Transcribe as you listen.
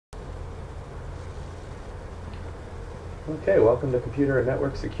Okay, welcome to Computer and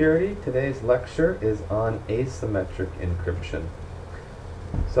Network Security. Today's lecture is on asymmetric encryption.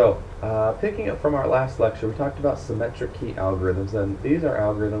 So, picking up from our last lecture, we talked about symmetric key algorithms, and these are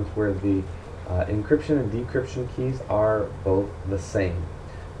algorithms where the encryption and decryption keys are both the same.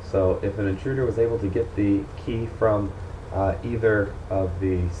 So, if an intruder was able to get the key from either of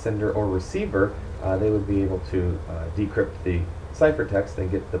the sender or receiver, they would be able to decrypt the ciphertext and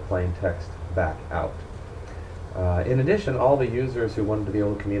get the plain text back out. In addition, all the users who wanted to be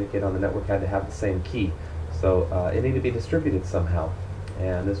able to communicate on the network had to have the same key. So it needed to be distributed somehow.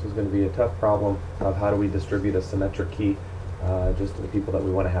 And this was going to be a tough problem of how do we distribute a symmetric key just to the people that we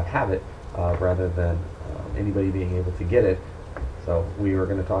want to have it rather than anybody being able to get it. So we were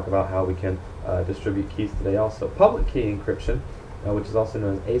going to talk about how we can distribute keys today also. Public key encryption, which is also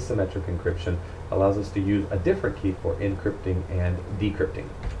known as asymmetric encryption, allows us to use a different key for encrypting and decrypting.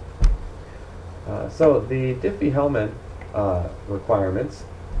 So the Diffie-Hellman requirements,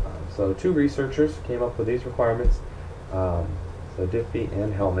 so two researchers came up with these requirements, so Diffie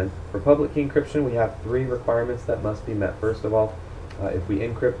and Hellman. For public key encryption, we have three requirements that must be met. First of all, if we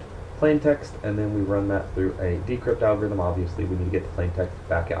encrypt plain text and then we run that through a decrypt algorithm, obviously we need to get the plain text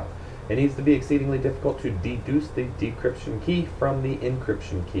back out. It needs to be exceedingly difficult to deduce the decryption key from the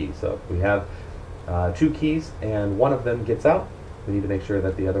encryption key. So if we have two keys and one of them gets out, we need to make sure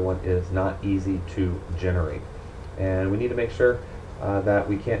that the other one is not easy to generate. And we need to make sure that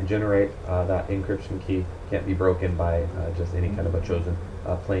we can't generate that encryption key, can't be broken by just any kind of a chosen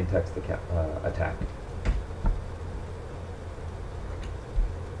plain text attack.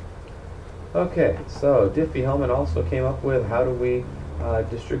 Okay, so Diffie-Hellman also came up with how do we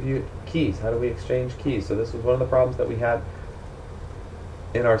distribute keys, how do we exchange keys. So this was one of the problems that we had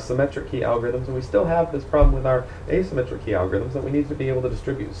in our symmetric key algorithms, and we still have this problem with our asymmetric key algorithms, that we need to be able to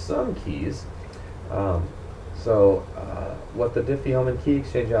distribute some keys. What the Diffie-Hellman key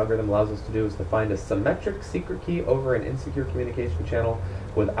exchange algorithm allows us to do is to find a symmetric secret key over an insecure communication channel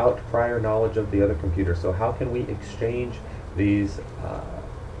without prior knowledge of the other computer. So how can we exchange these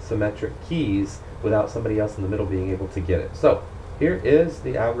symmetric keys without somebody else in the middle being able to get it? So here is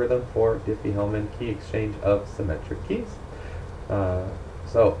the algorithm for Diffie-Hellman key exchange of symmetric keys.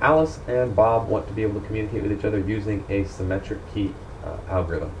 So Alice and Bob want to be able to communicate with each other using a symmetric key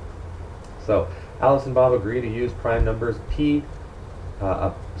algorithm. So Alice and Bob agree to use prime numbers P,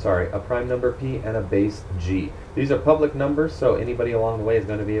 a prime number P and a base G. These are public numbers, so anybody along the way is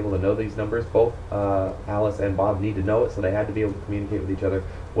going to be able to know these numbers. Both Alice and Bob need to know it, so they had to be able to communicate with each other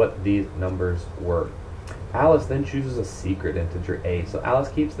what these numbers were. Alice then chooses a secret integer A. So Alice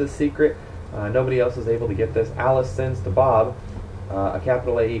keeps this secret. Nobody else is able to get this. Alice sends to Bob a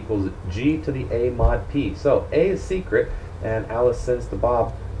capital A equals G to the A mod P. So A is secret, and Alice sends to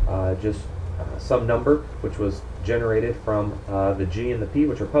Bob just some number which was generated from the G and the P,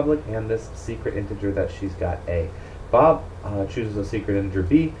 which are public, and this secret integer that she's got A. Bob chooses a secret integer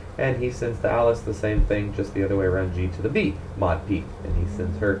B, and he sends to Alice the same thing, just the other way around, G to the B mod P, and he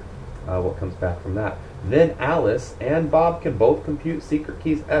sends her what comes back from that. Then Alice and Bob can both compute secret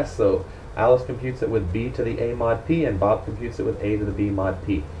keys S, so Alice computes it with B to the A mod P, and Bob computes it with A to the B mod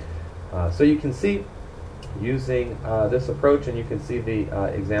P. So you can see, using this approach, and you can see the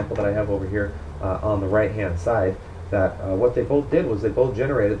example that I have over here on the right hand side, that what they both did was they both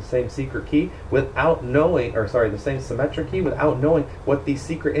generated the same secret key without knowing, or sorry, the same symmetric key without knowing what these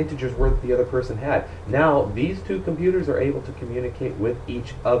secret integers were that the other person had. Now these two computers are able to communicate with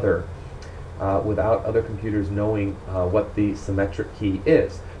each other without other computers knowing what the symmetric key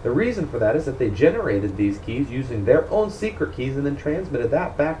is. The reason for that is that they generated these keys using their own secret keys and then transmitted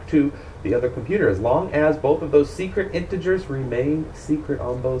that back to the other computer. As long as both of those secret integers remain secret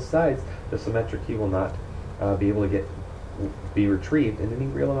on both sides, the symmetric key will not be able to be retrieved in any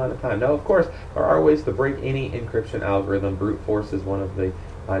real amount of time. Now, of course, there are ways to break any encryption algorithm. Brute force is one of the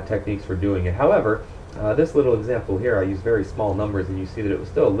techniques for doing it. However, this little example here, I use very small numbers, and you see that it was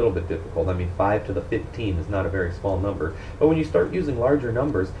still a little bit difficult. I mean, 5 to the 15 is not a very small number. But when you start using larger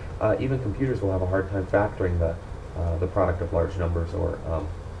numbers, even computers will have a hard time factoring the product of large numbers, or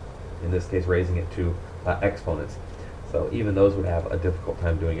in this case, raising it to exponents. So even those would have a difficult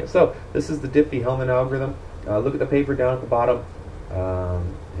time doing it. So this is the Diffie-Hellman algorithm. Look at the paper down at the bottom.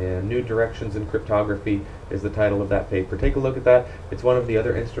 And New Directions in Cryptography is the title of that paper. Take a look at that. It's one of the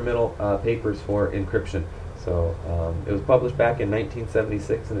other instrumental papers for encryption. So it was published back in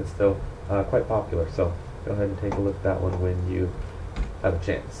 1976, and it's still quite popular. So go ahead and take a look at that one when you have a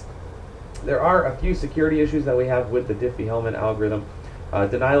chance. There are a few security issues that we have with the Diffie-Hellman algorithm.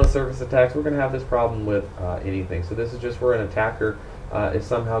 Denial of service attacks, we're going to have this problem with anything. So this is just where an attacker is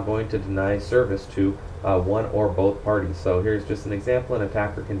somehow going to deny service to one or both parties. So here's just an example. An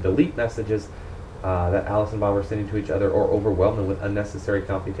attacker can delete messages that Alice and Bob are sending to each other, or overwhelm them with unnecessary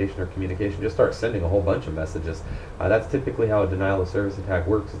computation or communication. Just start sending a whole bunch of messages. That's typically how a denial of service attack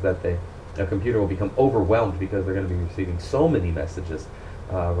works, is that a computer will become overwhelmed because they're going to be receiving so many messages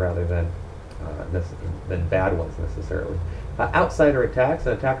rather than bad ones necessarily. Outsider attacks.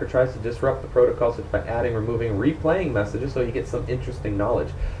 An attacker tries to disrupt the protocol such by adding, removing, replaying messages so he gets some interesting knowledge.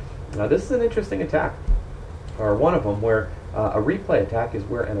 This is an interesting attack, or one of them, where a replay attack is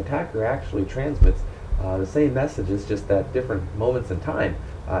where an attacker actually transmits the same messages just at different moments in time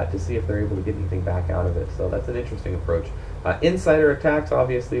to see if they're able to get anything back out of it. So that's an interesting approach. Insider attacks,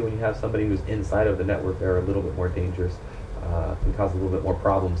 obviously, when you have somebody who's inside of the network, they're a little bit more dangerous. Can cause a little bit more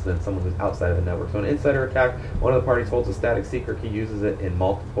problems than someone who's outside of the network. So an insider attack, one of the parties holds a static secret key, uses it in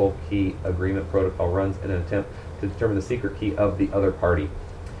multiple key agreement protocol runs in an attempt to determine the secret key of the other party.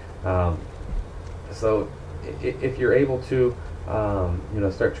 So if you're able to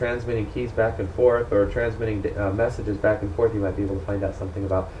start transmitting keys back and forth, or transmitting messages back and forth, you might be able to find out something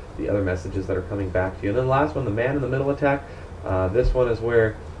about the other messages that are coming back to you. And then the last one, the man in the middle attack. This one is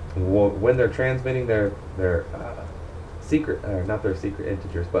where when they're transmitting their secret, or not their secret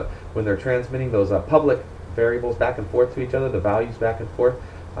integers, but when they're transmitting those public variables back and forth to each other, the values back and forth,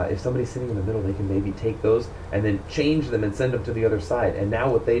 if somebody's sitting in the middle, they can maybe take those and then change them and send them to the other side. And now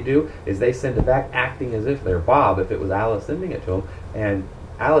what they do is they send it back acting as if they're Bob, if it was Alice sending it to him, and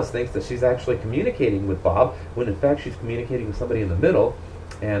Alice thinks that she's actually communicating with Bob, when in fact she's communicating with somebody in the middle,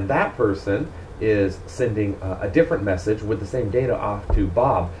 and that person is sending a different message with the same data off to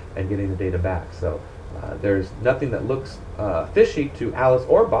Bob and getting the data back. So there's nothing that looks fishy to Alice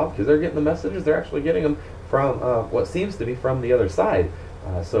or Bob, because they're getting the messages. They're actually getting them from what seems to be from the other side.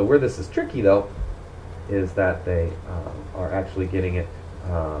 So where this is tricky, though, is that they are actually getting it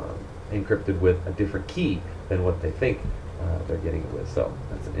encrypted with a different key than what they think they're getting it with. So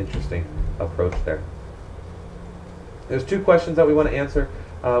that's an interesting approach there. There's two questions that we want to answer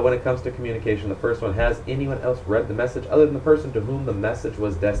when it comes to communication. The first one, has anyone else read the message other than the person to whom the message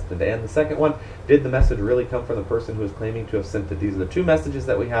was destined? And the second one, did the message really come from the person who is claiming to have sent it? These are the two messages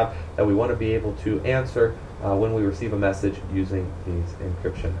that we have that we want to be able to answer when we receive a message using these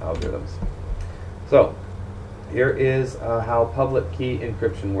encryption algorithms. So here is how public key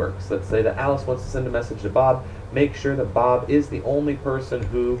encryption works. Let's say that Alice wants to send a message to Bob. Make sure that Bob is the only person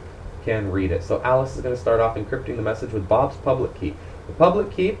who can read it. So Alice is going to start off encrypting the message with Bob's public key. The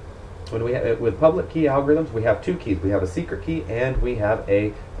public key, with public key algorithms, we have two keys. We have a secret key and we have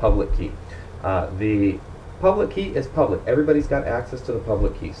a public key. The public key is public. Everybody's got access to the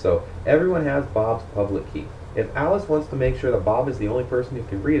public key. So everyone has Bob's public key. If Alice wants to make sure that Bob is the only person who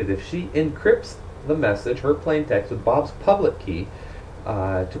can read it, if she encrypts the message, her plain text, with Bob's public key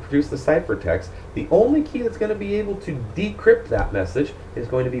to produce the ciphertext, the only key that's going to be able to decrypt that message is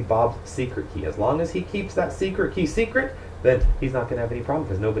going to be Bob's secret key. As long as he keeps that secret key secret, then he's not going to have any problem,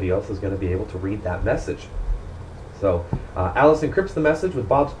 because nobody else is going to be able to read that message. So Alice encrypts the message with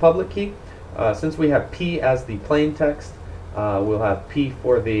Bob's public key. Since we have P as the plain text, we'll have P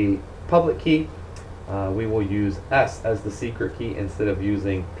for the public key. We will use S as the secret key instead of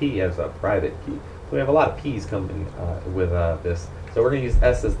using P as a private key. So we have a lot of P's coming with this. So we're going to use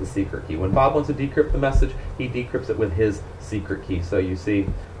S as the secret key. When Bob wants to decrypt the message, he decrypts it with his secret key. So you see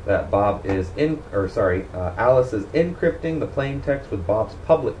that Alice is encrypting the plain text with Bob's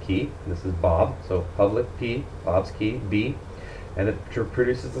public key. This is Bob, so public P, Bob's key, B, and it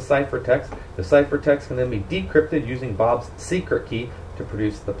produces the ciphertext. The ciphertext can then be decrypted using Bob's secret key to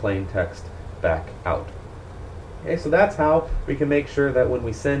produce the plain text back out. Okay, so that's how we can make sure that when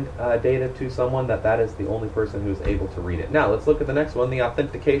we send data to someone, that is the only person who is able to read it. Now let's look at the next one, the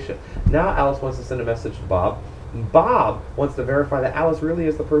authentication. Now Alice wants to send a message to Bob. Bob wants to verify that Alice really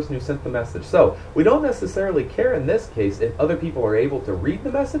is the person who sent the message. So we don't necessarily care in this case if other people are able to read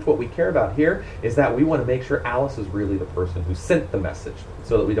the message. What we care about here is that we want to make sure Alice is really the person who sent the message,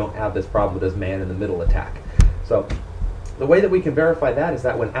 so that we don't have this problem with this man in the middle attack. So the way that we can verify that is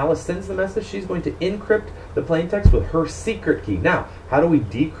that when Alice sends the message, she's going to encrypt the plaintext with her secret key. Now, how do we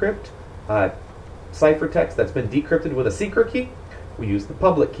decrypt ciphertext that's been decrypted with a secret key? We use the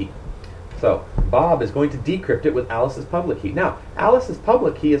public key. So Bob is going to decrypt it with Alice's public key. Now, Alice's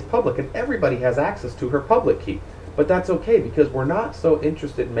public key is public, and everybody has access to her public key. But that's okay, because we're not so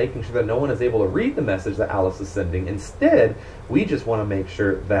interested in making sure that no one is able to read the message that Alice is sending. Instead, we just want to make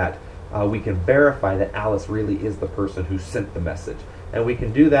sure that we can verify that Alice really is the person who sent the message. And we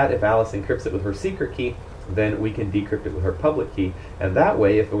can do that if Alice encrypts it with her secret key then we can decrypt it with her public key, and that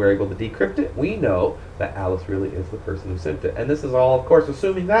way, if we're able to decrypt it, we know that Alice really is the person who sent it. And this is all, of course,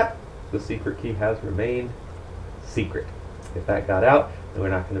 assuming that the secret key has remained secret. If that got out, then we're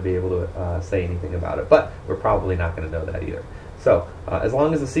not going to be able to say anything about it, but we're probably not going to know that either. So, as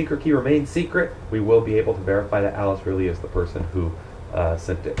long as the secret key remains secret, we will be able to verify that Alice really is the person who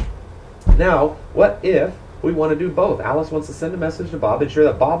sent it. Now, what if we want to do both? Alice wants to send a message to Bob, ensure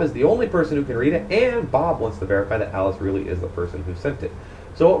that Bob is the only person who can read it, and Bob wants to verify that Alice really is the person who sent it.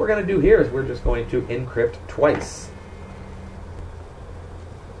 So what we're going to do here is we're just going to encrypt twice.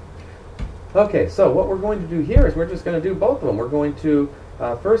 Okay, so what we're going to do here is we're just going to do both of them. We're going to,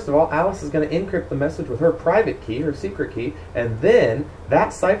 first of all, Alice is going to encrypt the message with her private key, her secret key, and then that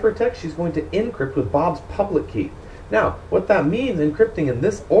ciphertext she's going to encrypt with Bob's public key. Now, what that means, encrypting in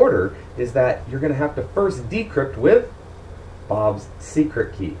this order, is that you're going to have to first decrypt with Bob's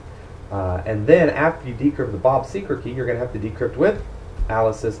secret key. And then after you decrypt with Bob's secret key, you're going to have to decrypt with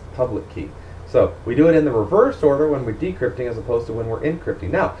Alice's public key. So we do it in the reverse order when we're decrypting as opposed to when we're encrypting.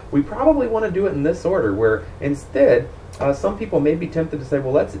 Now, we probably want to do it in this order, where instead, some people may be tempted to say,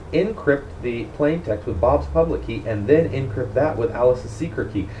 well, let's encrypt the plain text with Bob's public key and then encrypt that with Alice's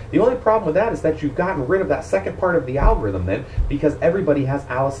secret key. The only problem with that is that you've gotten rid of that second part of the algorithm then, because everybody has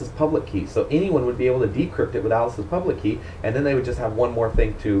Alice's public key. So anyone would be able to decrypt it with Alice's public key, and then they would just have one more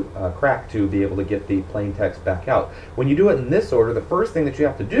thing to crack to be able to get the plain text back out. When you do it in this order, the first thing that you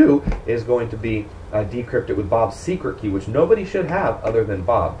have to do is going to be decrypt it with Bob's secret key, which nobody should have other than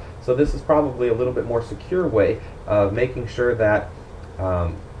Bob. So this is probably a little bit more secure way of making sure that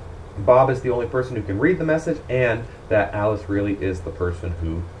Bob is the only person who can read the message and that Alice really is the person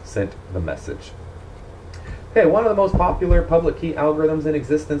who sent the message. Okay, one of the most popular public key algorithms in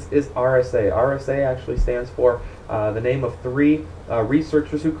existence is RSA. RSA actually stands for the name of three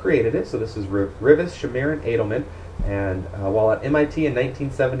researchers who created it. So this is Rivas, Shamir, and Edelman. And while at MIT in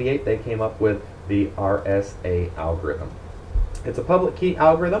 1978, they came up with the RSA algorithm. It's a public key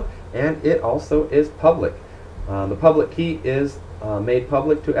algorithm, and it also is public. The public key is made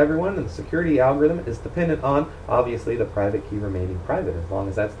public to everyone, and the security algorithm is dependent on, obviously, the private key remaining private. As long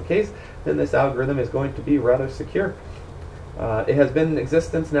as that's the case, then this algorithm is going to be rather secure. It has been in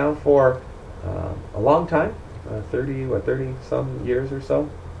existence now for a long time, 30 some years or so,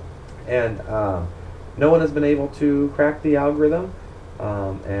 and no one has been able to crack the algorithm.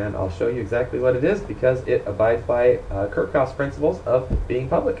 And I'll show you exactly what it is, because it abides by Kirchhoff's principles of being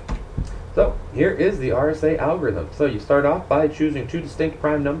public. So here is the RSA algorithm. So you start off by choosing two distinct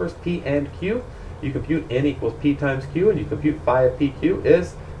prime numbers, p and q. You compute n equals p times q, and you compute phi of pq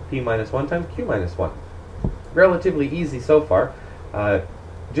is p minus 1 times q minus 1. Relatively easy so far.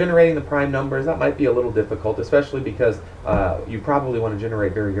 Generating the prime numbers, that might be a little difficult, especially because you probably want to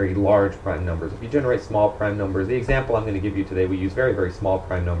generate very, very large prime numbers. If you generate small prime numbers, the example I'm going to give you today, we use very, very small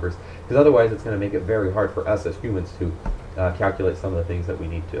prime numbers, because otherwise it's going to make it very hard for us as humans to calculate some of the things that we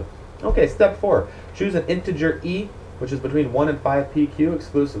need to. Okay, step 4. Choose an integer e, which is between 1 and 5 pq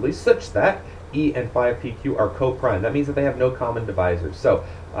exclusively, such that e and 5 pq are co-prime. That means that they have no common divisors. So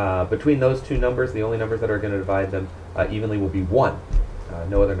between those two numbers, the only numbers that are going to divide them evenly will be 1.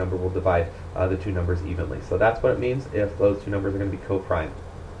 No other number will divide the two numbers evenly. So that's what it means if those two numbers are going to be co-prime.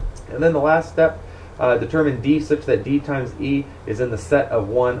 And then the last step, determine d such that d times e is in the set of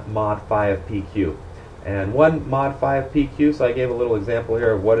 1 mod phi of pq. And 1 mod phi of pq, so I gave a little example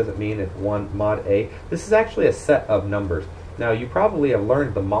here of what does it mean if 1 mod a. This is actually a set of numbers. Now you probably have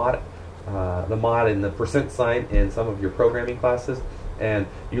learned the mod and the percent sign in some of your programming classes, and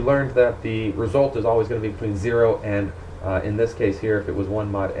you learned that the result is always going to be between 0 and in this case here, if it was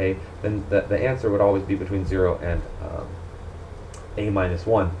 1 mod a, then the answer would always be between 0 and a minus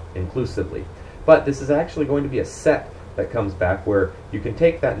 1 inclusively. But this is actually going to be a set that comes back where you can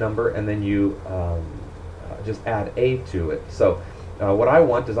take that number and then you just add a to it. So what I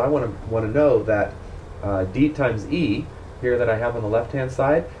want is I want to know that d times e here that I have on the left hand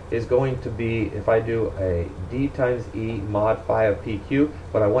side is going to be, if I do a d times e mod phi of pq,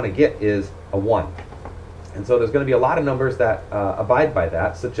 what I want to get is a 1. And so there's going to be a lot of numbers that abide by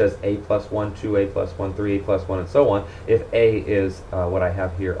that, such as a plus 1, 2a plus 1, 3a plus 1, and so on, if a is what I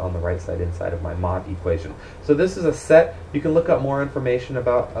have here on the right side inside of my mod equation. So this is a set. You can look up more information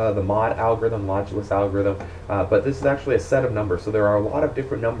about the mod algorithm, modulus algorithm, but this is actually a set of numbers. So there are a lot of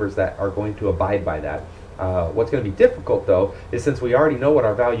different numbers that are going to abide by that. What's going to be difficult, though, is since we already know what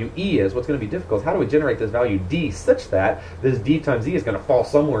our value e is, what's going to be difficult is how do we generate this value d such that this d times e is going to fall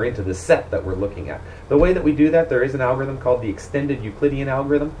somewhere into the set that we're looking at. The way that we do that, there is an algorithm called the extended Euclidean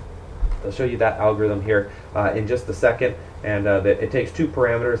algorithm. I'll show you that algorithm here in just a second. And it takes two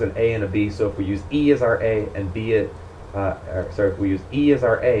parameters, an A and a B. So if we use E as our A and if we use E as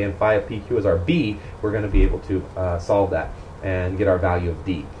our A and phi of PQ as our B, we're going to be able to solve that and get our value of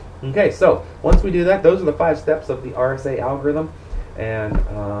D. Okay, so once we do that, those are the 5 steps of the RSA algorithm. And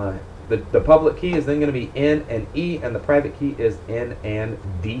the public key is then going to be N and E, and the private key is N and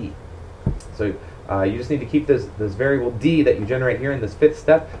D. So you just need to keep this variable D that you generate here in this 5th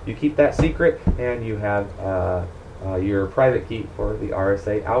step. You keep that secret, and you have your private key for the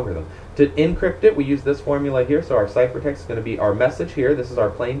RSA algorithm. To encrypt it, we use this formula here. So our ciphertext is going to be our message here. This is our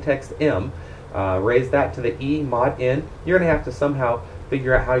plain text M. Raise that to the E mod N. You're going to have to somehow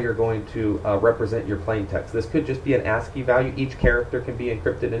figure out how you're going to represent your plain text. This could just be an ASCII value. Each character can be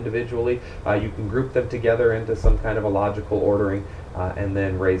encrypted individually. You can group them together into some kind of a logical ordering, and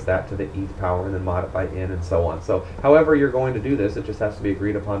then raise that to the Eth power, and then modify N, and so on. So however you're going to do this, it just has to be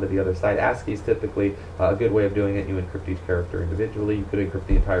agreed upon to the other side. ASCII is typically a good way of doing it. You encrypt each character individually. You could encrypt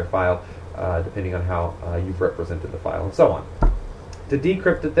the entire file, depending on how you've represented the file, and so on. To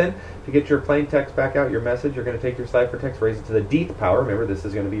decrypt it then, to get your plain text back out, your message, you're going to take your ciphertext, raise it to the Dth power. Remember, this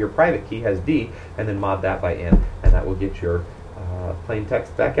is going to be your private key, has D, and then mod that by N, and that will get your plain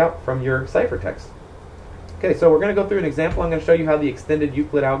text back out from your ciphertext. Okay, so we're going to go through an example. I'm going to show you how the extended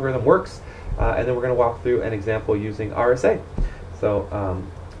Euclid algorithm works, and then we're going to walk through an example using RSA. So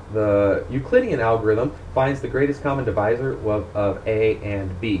the Euclidean algorithm finds the greatest common divisor of A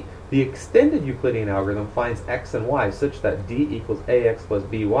and B. The extended Euclidean algorithm finds x and y such that D equals AX plus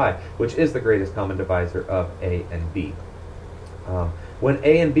BY, which is the greatest common divisor of A and B. When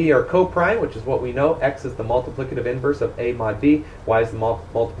A and B are co-prime, which is what we know, x is the multiplicative inverse of A mod B, y is the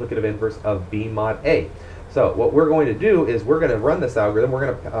multiplicative inverse of B mod A. So what we're going to do is we're going to run this algorithm.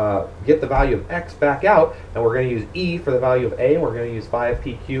 We're going to get the value of x back out, and we're going to use E for the value of A, and we're going to use phi of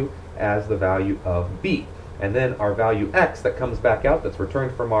PQ as the value of B. And then our value x that comes back out, that's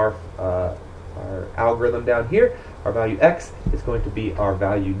returned from our algorithm down here, our value x is going to be our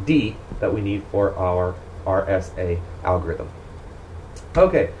value D that we need for our RSA algorithm.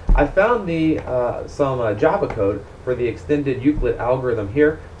 Okay, I found some Java code for the extended Euclid algorithm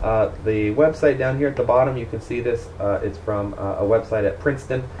here. The website down here at the bottom, you can see this. It's from a website at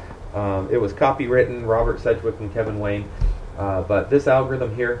Princeton. It was copywritten, Robert Sedgwick and Kevin Wayne. But this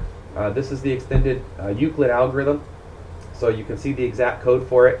algorithm here, this is the extended Euclid algorithm. So you can see the exact code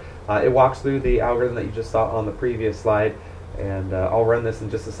for it. It walks through the algorithm that you just saw on the previous slide. And I'll run this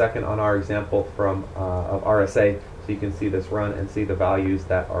in just a second on our example of RSA, so you can see this run and see the values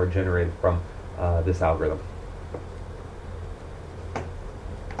that are generated from this algorithm.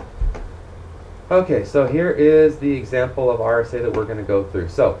 Okay, so here is the example of RSA that we're going to go through.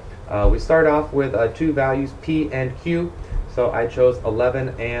 So we start off with two values, P and Q. So I chose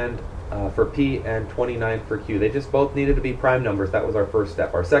 11 for P and 29 for Q. They just both needed to be prime numbers. That was our first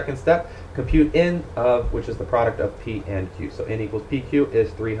step. Our second step, compute N of, which is the product of P and Q. So N equals PQ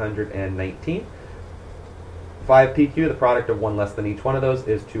is 319. 5PQ, the product of one less than each one of those,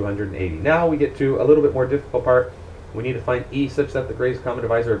 is 280. Now we get to a little bit more difficult part. We need to find E such that the greatest common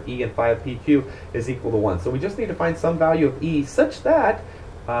divisor of E and 5PQ is equal to 1. So we just need to find some value of E such that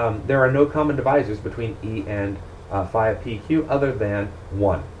there are no common divisors between E and 5PQ other than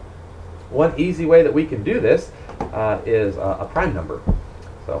 1. One easy way that we can do this is a prime number.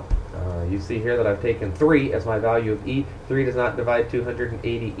 So you see here that I've taken 3 as my value of E. 3 does not divide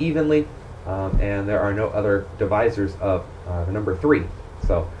 280 evenly, and there are no other divisors of the number 3.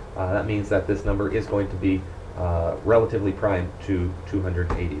 So that means that this number is going to be relatively prime to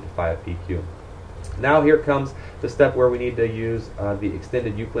 280, to 5PQ. Now here comes the step where we need to use the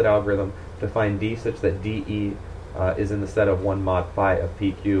extended Euclid algorithm to find D such that DE is in the set of 1 mod phi of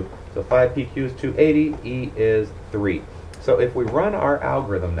PQ. So 5PQ is 280, E is 3. So if we run our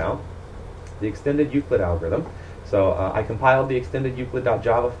algorithm now, the extended Euclid algorithm, so I compiled the extended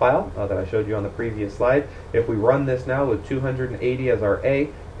Euclid.java file that I showed you on the previous slide. If we run this now with 280 as our A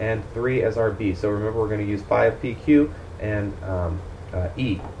and 3 as our B, so remember we're going to use phi of PQ and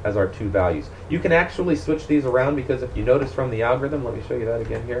E as our two values. You can actually switch these around, because if you notice from the algorithm, let me show you that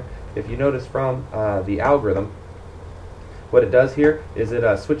again here. If you notice from the algorithm, what it does here is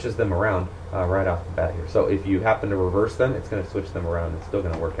it switches them around right off the bat here. So if you happen to reverse them, it's going to switch them around. It's still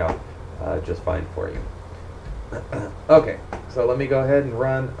going to work out just fine for you. Okay, so let me go ahead and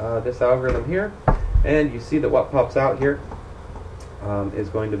run this algorithm here, and you see that what pops out here is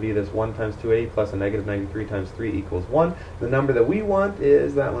going to be this 1 times 280 plus a negative 93 times 3 equals 1. The number that we want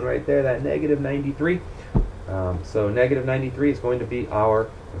is that one right there, that negative 93. So negative 93 is going to be our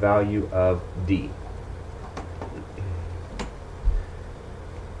value of D.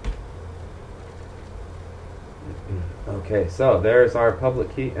 Okay, so there's our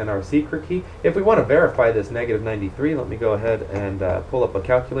public key and our secret key. If we want to verify this negative 93, let me go ahead and pull up a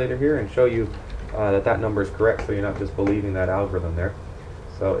calculator here and show you that number is correct, so you're not just believing that algorithm there.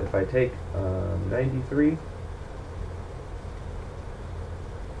 So if I take 93,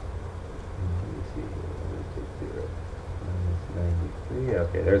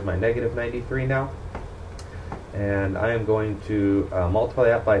 okay, there's my negative 93 now. And I am going to multiply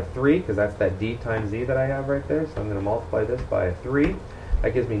that by 3, because that's that d times z that I have right there. So I'm going to multiply this by 3.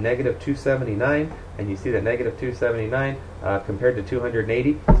 That gives me negative 279. And you see that negative 279 compared to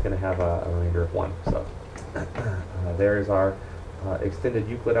 280, it's going to have a remainder of 1. So there's our extended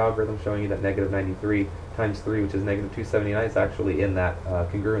Euclid algorithm showing you that negative 93 times 3, which is negative 279, is actually in that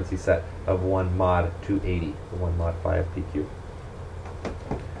congruency set of 1 mod 280, or 1 mod phi of pq.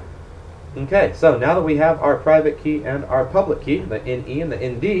 Okay, so now that we have our private key and our public key, the NE and the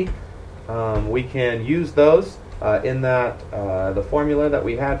ND, we can use those in that the formula that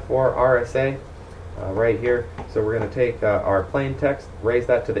we had for RSA right here. So we're going to take our plain text, raise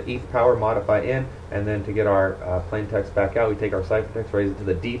that to the eth power, modify n, and then to get our plain text back out, we take our ciphertext, raise it to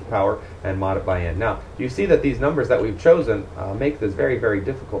the dth power, and modify n. Now, you see that these numbers that we've chosen make this very, very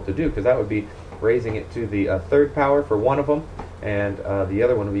difficult to do, because that would be raising it to the third power for one of them, and the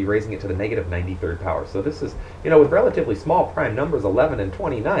other one would be raising it to the negative 93rd power. So this is, with relatively small prime numbers, 11 and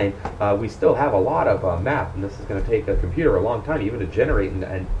 29, we still have a lot of math, and this is going to take a computer a long time even to generate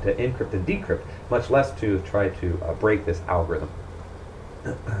and to encrypt and decrypt, much less to try to break this algorithm.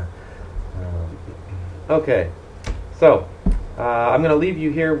 Okay, so I'm going to leave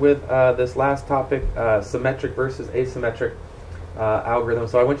you here with this last topic, symmetric versus asymmetric algorithm.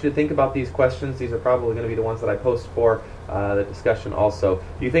 So I want you to think about these questions. These are probably going to be the ones that I post for the discussion also.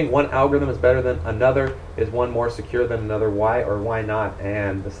 Do you think one algorithm is better than another? Is one more secure than another? Why or why not?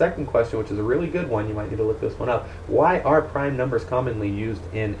 And the second question, which is a really good one, you might need to look this one up. Why are prime numbers commonly used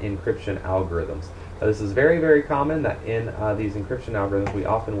in encryption algorithms? This is very, very common that in these encryption algorithms we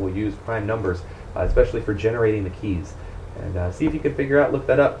often will use prime numbers, especially for generating the keys. And see if you can figure out, look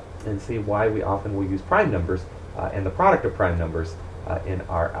that up, and see why we often will use prime numbers and the product of prime numbers in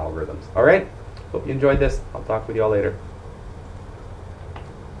our algorithms. All right? Hope you enjoyed this. I'll talk with you all later.